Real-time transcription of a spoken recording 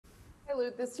Hey,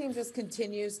 Luke, this team just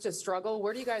continues to struggle.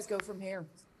 Where do you guys go from here?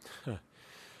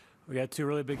 We got two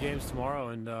really big games tomorrow,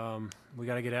 and we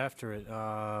got to get after it.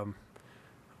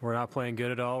 We're not playing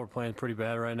good at all. We're playing pretty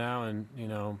bad right now, and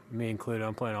me included,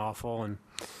 I'm playing awful. And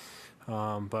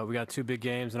but we got two big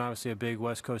games, and obviously a big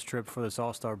West Coast trip for this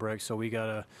All-Star break. So we got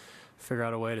to figure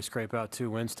out a way to scrape out 2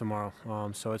 wins tomorrow.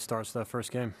 So it starts that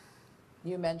first game.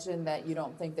 You mentioned that you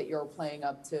don't think that you're playing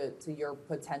up to your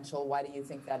potential. Why do you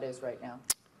think that is right now?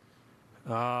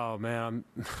 Oh man,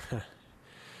 I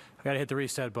got to hit the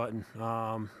reset button.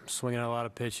 Swinging at a lot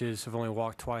of pitches. I've only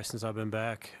walked twice since I've been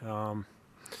back. Not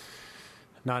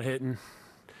hitting.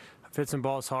 I've hit some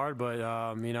balls hard, but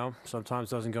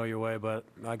sometimes it doesn't go your way. But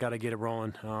I got to get it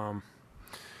rolling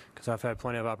because I've had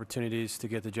plenty of opportunities to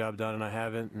get the job done, and I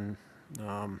haven't,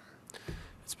 and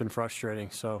it's been frustrating.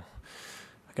 So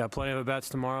I got plenty of at-bats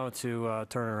tomorrow to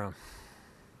turn it around.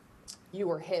 You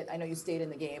were hit. I know you stayed in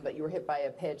the game, but you were hit by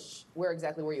a pitch. Where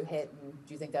exactly were you hit, and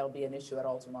do you think that'll be an issue at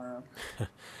all tomorrow? I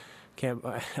can't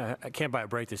buy a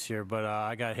break this year, but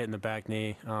I got hit in the back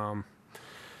knee. I'm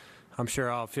sure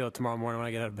I'll feel it tomorrow morning when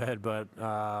I get out of bed, but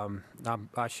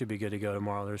I should be good to go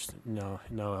tomorrow. There's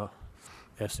no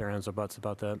ifs or ands or buts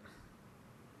about that.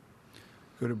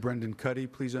 Go to Brendan Cuddy.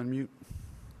 Please unmute.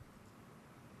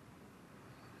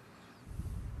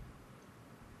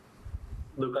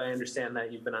 Luke, I understand that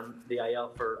you've been on the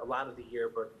IL for a lot of the year,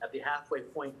 but at the halfway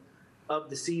point of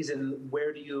the season,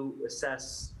 where do you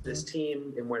assess this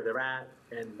team and where they're at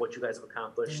and what you guys have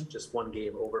accomplished? Just one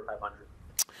game over 500.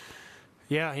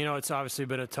 Yeah, it's obviously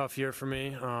been a tough year for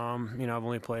me. I've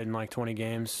only played in like 20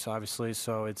 games, obviously,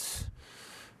 so it's,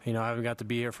 I haven't got to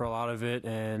be here for a lot of it,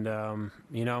 and,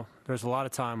 there's a lot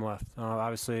of time left.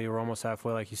 Obviously, we're almost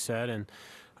halfway, like you said, and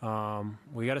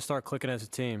we got to start clicking as a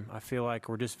team. I feel like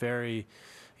we're just very,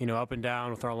 up and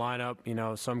down with our lineup.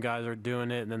 Some guys are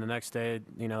doing it, and then the next day,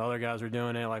 other guys are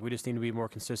doing it. Like, we just need to be more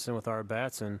consistent with our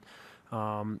bats, and,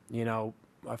 I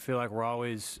feel like we're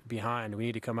always behind. We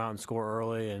need to come out and score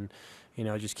early and,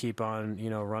 just keep on,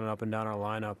 running up and down our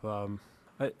lineup.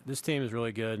 This team is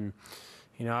really good, and,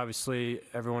 obviously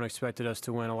everyone expected us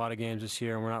to win a lot of games this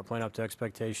year, and we're not playing up to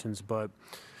expectations, but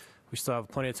we still have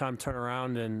plenty of time to turn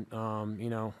around, and,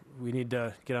 we need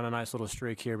to get on a nice little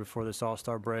streak here before this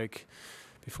All-Star break,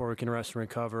 before we can rest and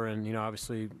recover. And,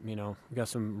 obviously, we got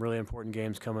some really important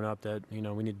games coming up that, we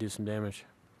need to do some damage.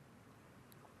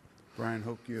 Brian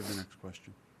Hoke, you have the next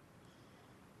question.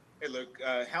 Hey, Luke.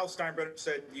 Hal Steinbrenner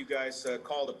said you guys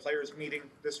called a players' meeting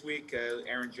this week.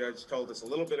 Aaron Judge told us a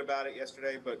little bit about it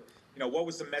yesterday, but, what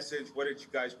was the message? What did you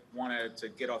guys want to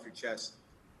get off your chest?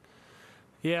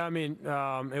 Yeah,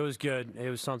 it was good.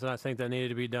 It was something I think that needed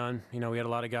to be done. We had a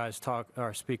lot of guys talk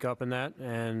or speak up in that,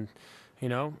 and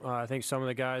I think some of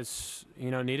the guys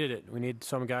needed it. We need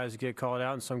some guys to get called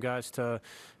out and some guys to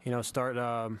start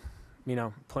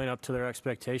playing up to their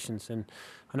expectations. And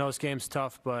I know this game's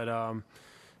tough, but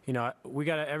we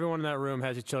got everyone in that room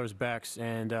has each other's backs,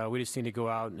 and we just need to go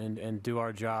out and do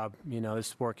our job. This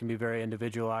sport can be very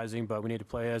individualizing, but we need to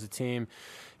play as a team.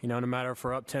 No matter if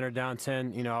we're up 10 or down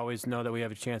 10, always know that we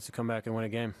have a chance to come back and win a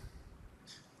game.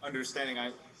 Understanding,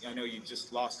 I know you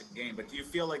just lost a game, but do you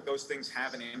feel like those things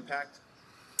have an impact?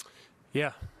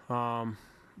 Yeah, I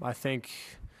think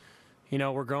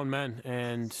we're grown men,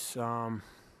 and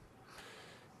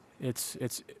it's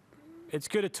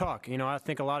good to talk. I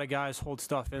think a lot of guys hold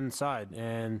stuff inside,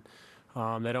 and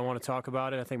they don't want to talk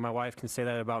about it. I think my wife can say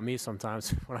that about me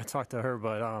sometimes when I talk to her,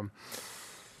 but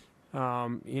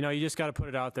you just got to put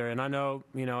it out there. And I know,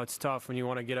 it's tough when you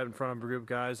want to get up in front of a group of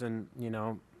guys and,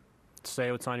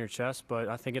 say what's on your chest, but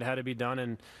I think it had to be done.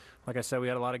 And like I said, we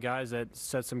had a lot of guys that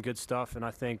said some good stuff, and I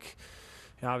think,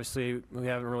 obviously, we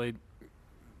haven't really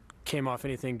came off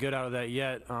anything good out of that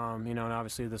yet. And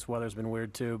obviously this weather's been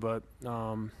weird too, but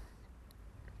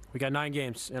we got 9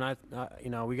 games, and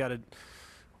we got to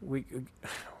get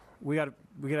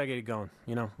it going.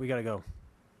 We got to go.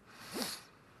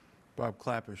 Bob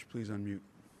Clappish, please unmute.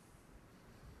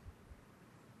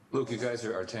 Luke, you guys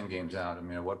are 10 games out. At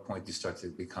what point do you start to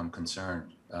become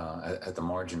concerned at the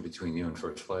margin between you and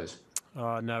first place?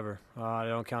 Never. I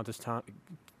don't count this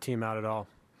team out at all.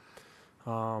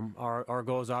 Our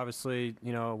goal is obviously,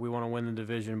 we want to win the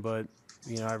division, but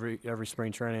every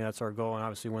spring training, that's our goal, and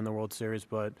obviously win the World Series.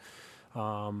 But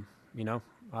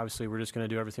obviously we're just going to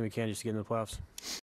do everything we can just to get in the playoffs.